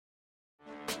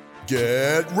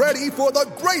Get ready for the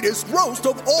greatest roast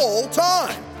of all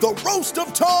time, the Roast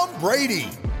of Tom Brady,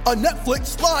 a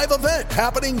Netflix live event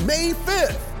happening May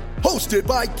 5th. Hosted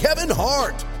by Kevin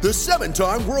Hart, the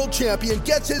 7-time world champion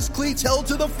gets his cleats held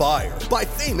to the fire by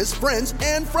famous friends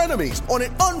and frenemies on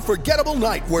an unforgettable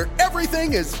night where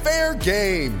everything is fair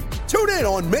game. Tune in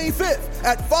on May 5th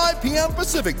at 5 p.m.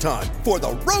 Pacific time for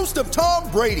the Roast of Tom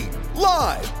Brady,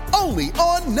 live only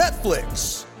on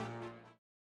Netflix.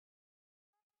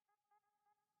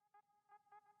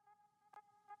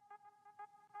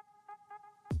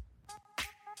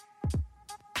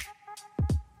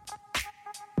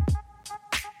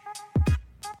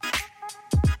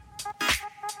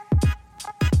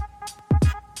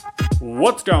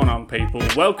 What's going on, people?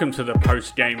 Welcome to the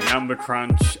post-game number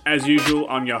crunch. As usual,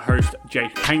 I'm your host,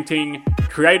 Jake Painting,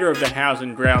 creator of the House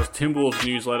and Growls Timberwolves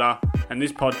newsletter, and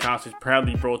this podcast is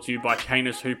proudly brought to you by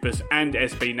Canis Hoopus and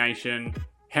SB Nation.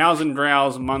 House and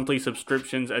Growls monthly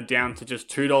subscriptions are down to just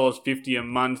 $2.50 a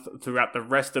month throughout the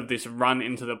rest of this run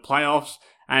into the playoffs,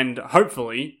 and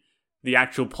hopefully, the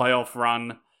actual playoff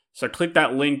run. So click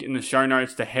that link in the show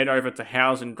notes to head over to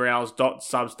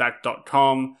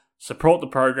houseandgrowls.substack.com. Support the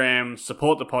program,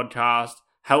 support the podcast,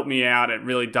 help me out, it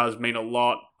really does mean a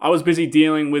lot. I was busy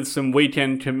dealing with some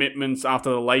weekend commitments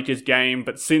after the Lakers game,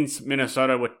 but since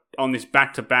Minnesota were on this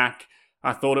back-to-back,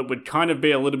 I thought it would kind of be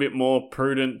a little bit more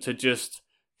prudent to just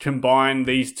combine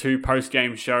these two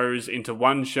post-game shows into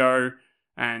one show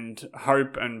and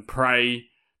hope and pray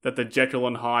that the Jekyll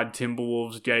and Hyde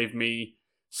Timberwolves gave me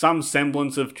some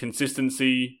semblance of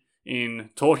consistency in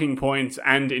talking points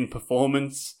and in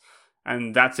performance.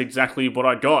 And that's exactly what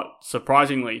I got,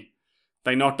 surprisingly.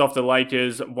 They knocked off the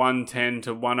Lakers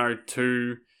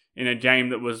 110-102 in a game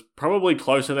that was probably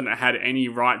closer than it had any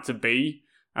right to be.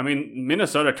 I mean,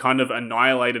 Minnesota kind of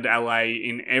annihilated LA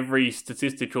in every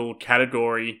statistical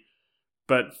category,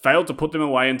 but failed to put them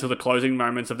away until the closing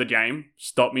moments of the game.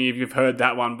 Stop me if you've heard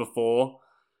that one before.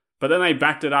 But then they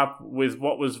backed it up with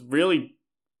what was really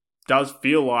does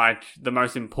feel like the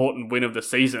most important win of the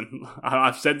season.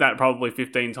 I've said that probably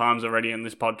 15 times already in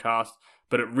this podcast,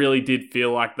 but it really did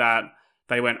feel like that.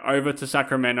 They went over to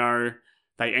Sacramento,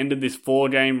 they ended this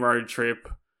 4-game road trip,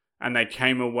 and they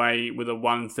came away with a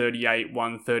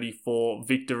 138-134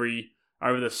 victory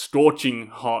over the scorching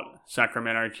hot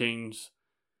Sacramento Kings.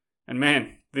 And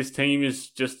man, this team is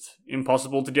just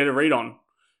impossible to get a read on.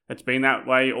 It's been that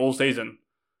way all season.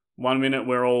 1 minute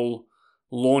we're all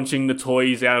launching the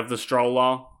toys out of the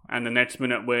stroller, and the next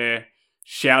minute we're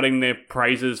shouting their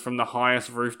praises from the highest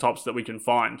rooftops that we can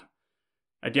find.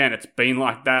 Again, it's been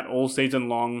like that all season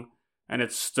long, and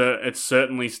it's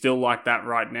certainly still like that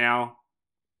right now.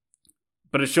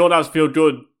 But it sure does feel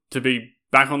good to be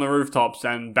back on the rooftops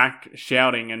and back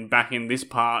shouting and back in this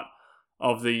part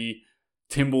of the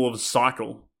Timberwolves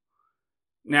cycle.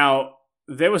 Now,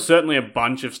 there were certainly a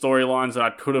bunch of storylines that I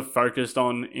could have focused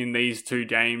on in these two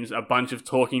games, a bunch of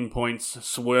talking points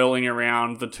swirling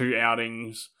around the two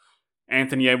outings.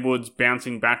 Anthony Edwards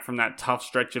bouncing back from that tough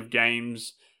stretch of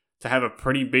games to have a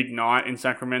pretty big night in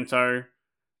Sacramento.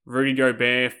 Rudy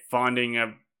Gobert finding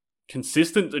a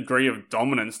consistent degree of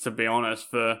dominance, to be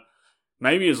honest, for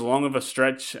maybe as long of a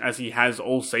stretch as he has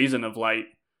all season of late.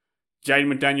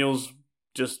 Jaden McDaniels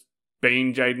just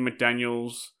being Jaden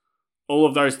McDaniels. All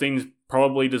of those things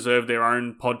probably deserve their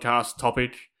own podcast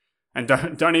topic. And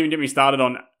don't even get me started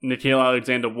on Nickeil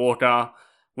Alexander-Walker.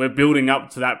 We're building up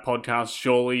to that podcast,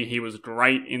 surely. He was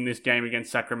great in this game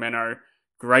against Sacramento.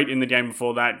 Great in the game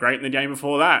before that. Great in the game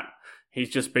before that. He's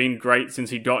just been great since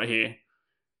he got here.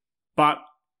 But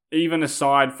even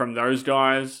aside from those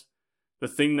guys, the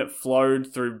thing that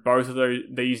flowed through both of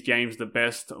these games the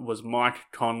best was Mike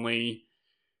Conley.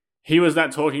 He was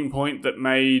that talking point that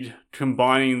made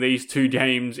combining these two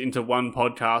games into one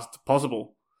podcast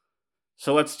possible.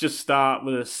 So let's just start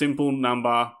with a simple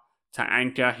number to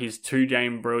anchor his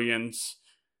 2-game brilliance,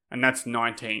 and that's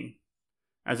 19.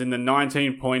 As in the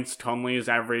 19 points Conley has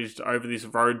averaged over this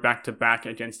road back-to-back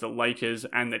against the Lakers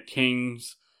and the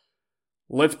Kings.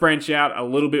 Let's branch out a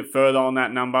little bit further on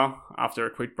that number after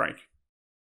a quick break.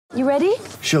 You ready?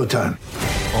 Showtime.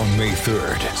 On May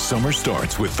 3rd, summer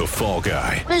starts with The Fall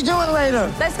Guy. Let's do it later.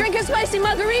 Let's drink a spicy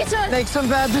margarita. Make some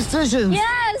bad decisions.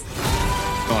 Yes!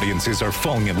 Audiences are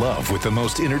falling in love with the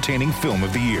most entertaining film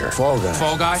of the year. Fall Guy.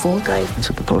 Fall Guy? Fall Guy. That's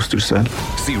what the poster said.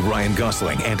 See Ryan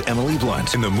Gosling and Emily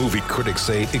Blunt in the movie critics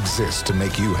say exists to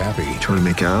make you happy. Trying to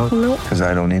make it out? Nope. Because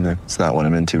I don't either. It's not what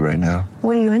I'm into right now.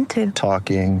 What are you into?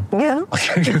 Talking. Yeah.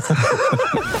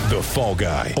 The Fall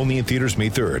Guy. Only in theaters May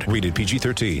 3rd. Rated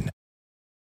PG-13.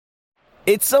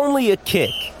 It's only a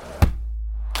kick.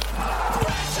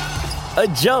 A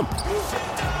jump.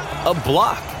 A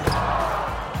block.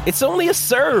 It's only a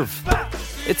serve.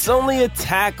 It's only a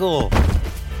tackle.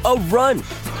 A run.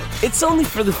 It's only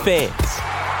for the fans.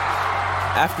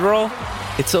 After all,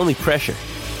 it's only pressure.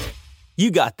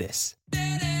 You got this.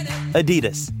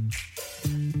 Adidas.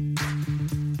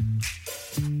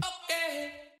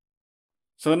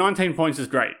 So the 19 points is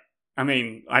great. I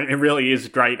mean, it really is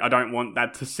great. I don't want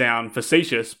that to sound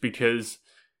facetious because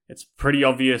it's pretty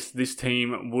obvious this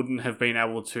team wouldn't have been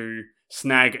able to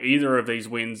snag either of these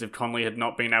wins if Conley had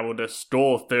not been able to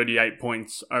score 38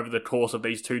 points over the course of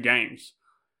these two games.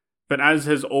 But as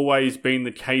has always been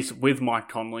the case with Mike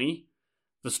Conley,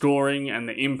 the scoring and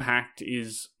the impact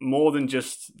is more than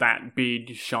just that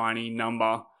big, shiny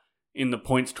number in the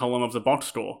points column of the box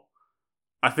score.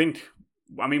 I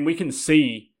mean, we can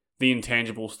see the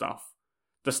intangible stuff.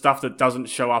 The stuff that doesn't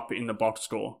show up in the box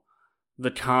score.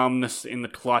 The calmness in the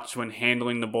clutch when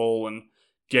handling the ball and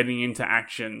getting into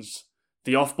actions.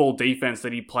 The off-ball defense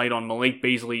that he played on Malik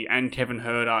Beasley and Kevin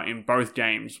Huerter in both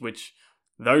games, which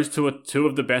those two are two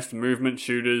of the best movement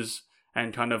shooters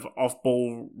and kind of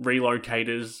off-ball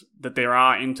relocators that there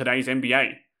are in today's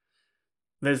NBA.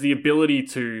 There's the ability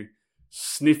to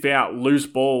sniff out loose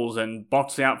balls and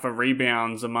box out for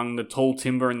rebounds among the tall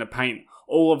timber in the paint.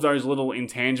 All of those little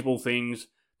intangible things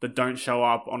that don't show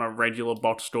up on a regular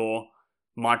box score.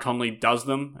 Mike Conley does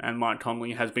them, and Mike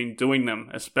Conley has been doing them,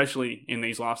 especially in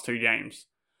these last two games.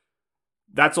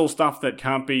 That's all stuff that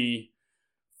can't be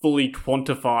fully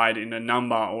quantified in a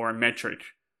number or a metric.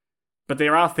 But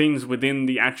there are things within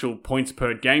the actual points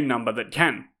per game number that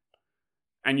can.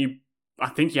 And I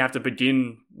think you have to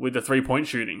begin with the 3-point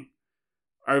shooting.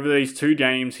 Over these two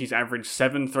games, he's averaged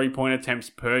 7 3-point attempts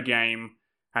per game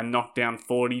and knocked down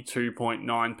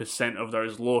 42.9% of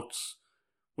those looks.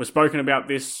 We've spoken about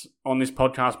this on this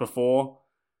podcast before,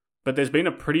 but there's been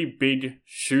a pretty big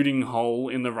shooting hole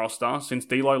in the roster since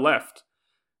D'Lo left.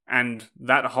 And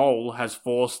that hole has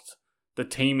forced the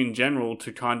team in general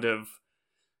to kind of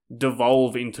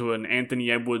devolve into an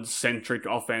Anthony Edwards-centric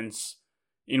offense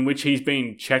in which he's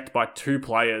been checked by two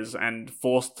players and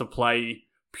forced to play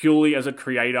purely as a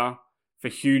creator for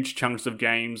huge chunks of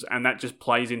games, and that just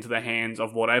plays into the hands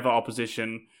of whatever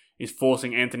opposition is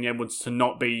forcing Anthony Edwards to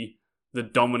not be the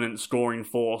dominant scoring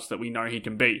force that we know he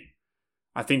can be.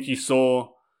 I think you saw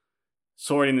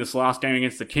it in this last game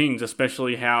against the Kings,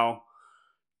 especially how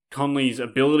Conley's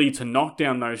ability to knock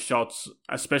down those shots,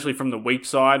 especially from the weak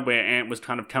side where Ant was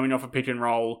kind of coming off a pick and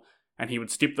roll and he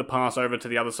would skip the pass over to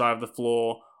the other side of the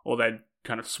floor, or they'd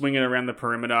kind of swing it around the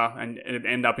perimeter and it'd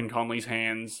end up in Conley's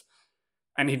hands.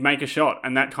 And he'd make a shot,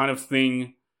 and that kind of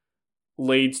thing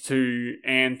leads to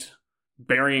Ant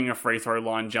burying a free throw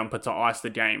line jumper to ice the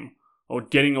game, or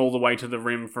getting all the way to the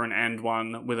rim for an and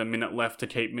one with a minute left to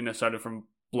keep Minnesota from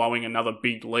blowing another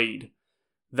big lead.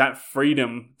 That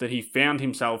freedom that he found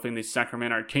himself in this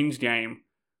Sacramento Kings game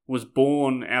was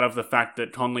born out of the fact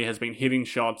that Conley has been hitting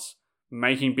shots,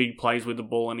 making big plays with the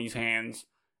ball in his hands,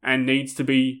 and needs to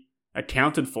be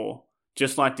accounted for,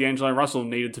 just like D'Angelo Russell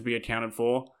needed to be accounted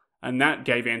for, and that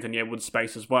gave Anthony Edwards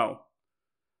space as well.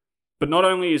 But not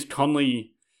only is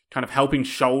Conley kind of helping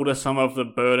shoulder some of the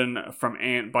burden from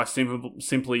Ant by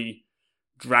simply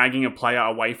dragging a player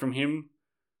away from him,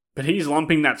 but he's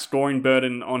lumping that scoring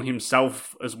burden on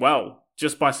himself as well,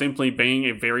 just by simply being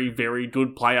a very, very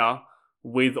good player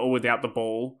with or without the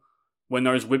ball when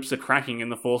those whips are cracking in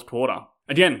the fourth quarter.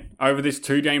 Again, over this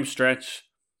 2-game stretch,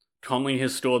 Conley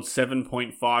has scored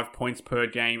 7.5 points per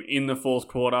game in the fourth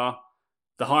quarter.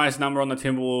 The highest number on the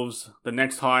Timberwolves, the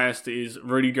next highest is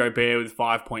Rudy Gobert with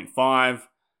 5.5,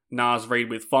 Naz Reid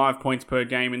with 5 points per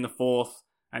game in the fourth,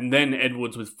 and then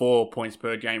Edwards with 4 points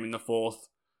per game in the fourth.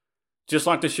 Just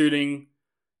like the shooting,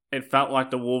 it felt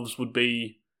like the Wolves would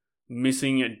be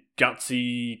missing a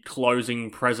gutsy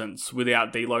closing presence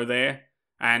without D'Lo there,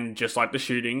 and just like the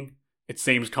shooting, it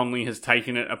seems Conley has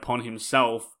taken it upon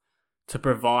himself to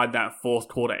provide that fourth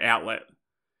quarter outlet.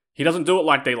 He doesn't do it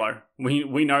like D'Lo.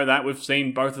 We know that. We've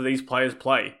seen both of these players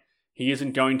play. He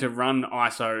isn't going to run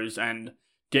ISOs and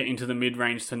get into the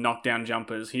mid-range to knock down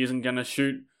jumpers. He isn't going to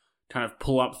shoot kind of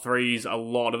pull-up threes a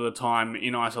lot of the time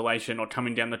in isolation or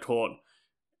coming down the court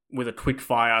with a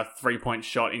quick-fire 3-point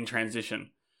shot in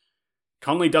transition.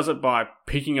 Conley does it by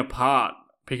picking apart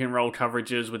pick-and-roll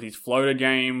coverages with his floater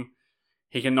game.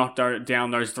 He can knock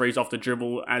down those threes off the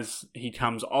dribble as he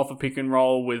comes off a pick and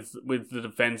roll with the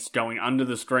defense going under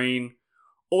the screen.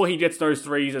 Or he gets those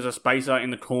threes as a spacer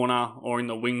in the corner or in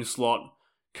the wing slot,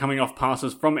 coming off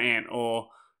passes from Ant or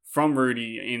from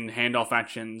Rudy in handoff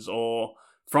actions, or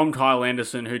from Kyle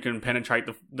Anderson, who can penetrate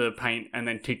the paint and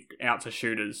then kick out to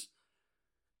shooters.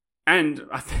 And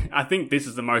I think this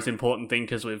is the most important thing,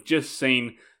 because we've just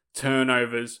seen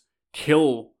turnovers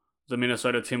kill the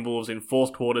Minnesota Timberwolves in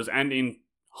fourth quarters and in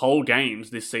whole games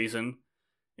this season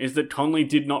is that Conley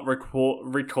did not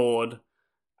record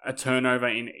a turnover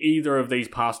in either of these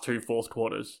past two fourth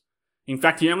quarters. In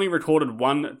fact, he only recorded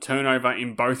one turnover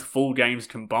in both full games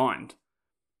combined.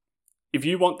 If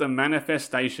you want the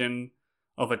manifestation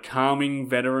of a calming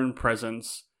veteran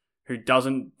presence who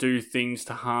doesn't do things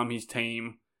to harm his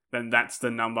team, then that's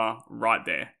the number right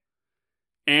there.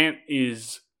 Ant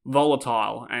is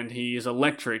volatile, and he is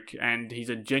electric, and he's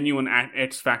a genuine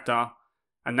X-factor,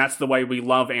 and that's the way we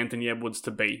love Anthony Edwards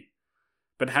to be.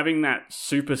 But having that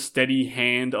super steady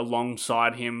hand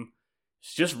alongside him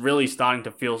is just really starting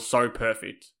to feel so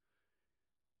perfect.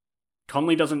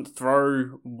 Conley doesn't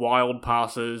throw wild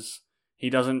passes. He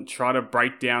doesn't try to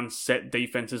break down set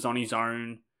defenses on his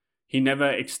own. He never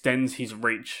extends his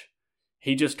reach.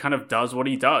 He just kind of does what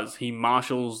he does. He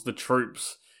marshals the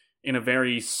troops in a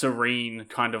very serene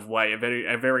kind of way, a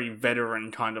very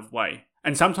veteran kind of way.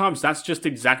 And sometimes that's just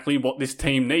exactly what this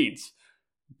team needs.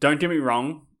 Don't get me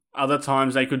wrong, other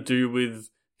times they could do with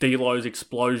D'Lo's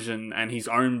explosion and his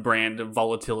own brand of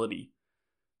volatility.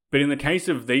 But in the case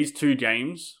of these two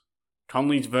games,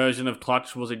 Conley's version of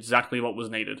clutch was exactly what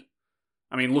was needed.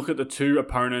 I mean, look at the two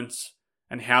opponents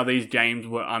and how these games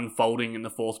were unfolding in the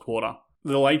fourth quarter.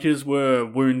 The Lakers were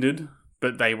wounded,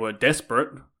 but they were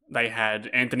desperate. They had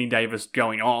Anthony Davis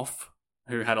going off,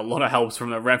 who had a lot of helps from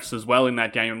the refs as well in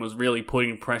that game and was really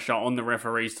putting pressure on the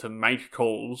referees to make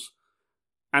calls.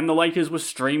 And the Lakers were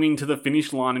streaming to the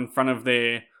finish line in front of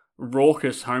their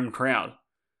raucous home crowd.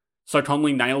 So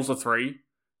Conley nails a three,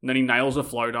 and then he nails a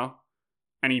floater,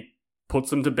 and he puts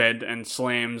them to bed and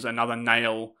slams another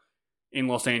nail in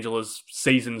Los Angeles'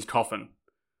 season's coffin.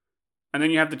 And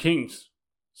then you have the Kings,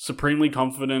 supremely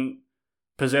confident,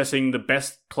 possessing the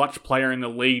best clutch player in the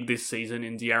league this season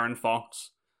in De'Aaron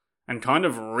Fox, and kind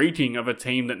of reeking of a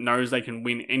team that knows they can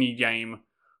win any game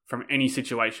from any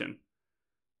situation.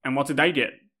 And what did they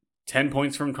get? 10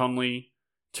 points from Conley,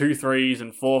 2 threes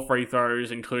and 4 free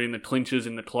throws, including the clinches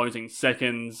in the closing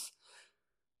seconds.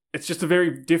 It's just a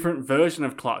very different version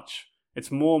of clutch.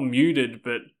 It's more muted,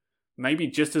 but maybe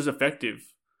just as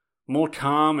effective. More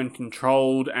calm and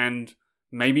controlled, and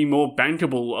maybe more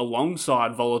bankable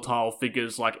alongside volatile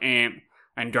figures like Ant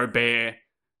and Gobert.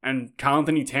 And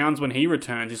Karl-Anthony Towns, when he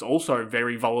returns, is also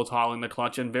very volatile in the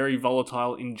clutch and very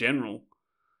volatile in general.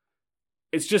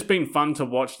 It's just been fun to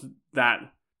watch that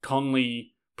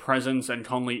Conley presence and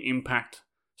Conley impact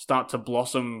start to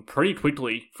blossom pretty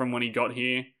quickly from when he got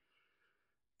here.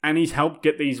 And he's helped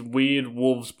get these weird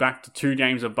Wolves back to 2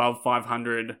 games above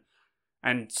 500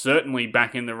 and certainly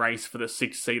back in the race for the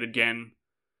 6th seed again.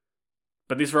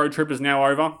 But this road trip is now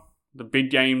over. The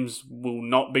big games will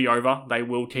not be over. They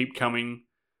will keep coming.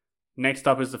 Next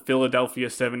up is the Philadelphia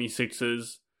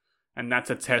 76ers, and that's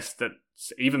a test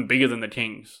that's even bigger than the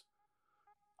Kings.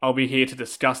 I'll be here to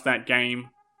discuss that game.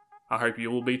 I hope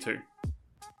you will be too.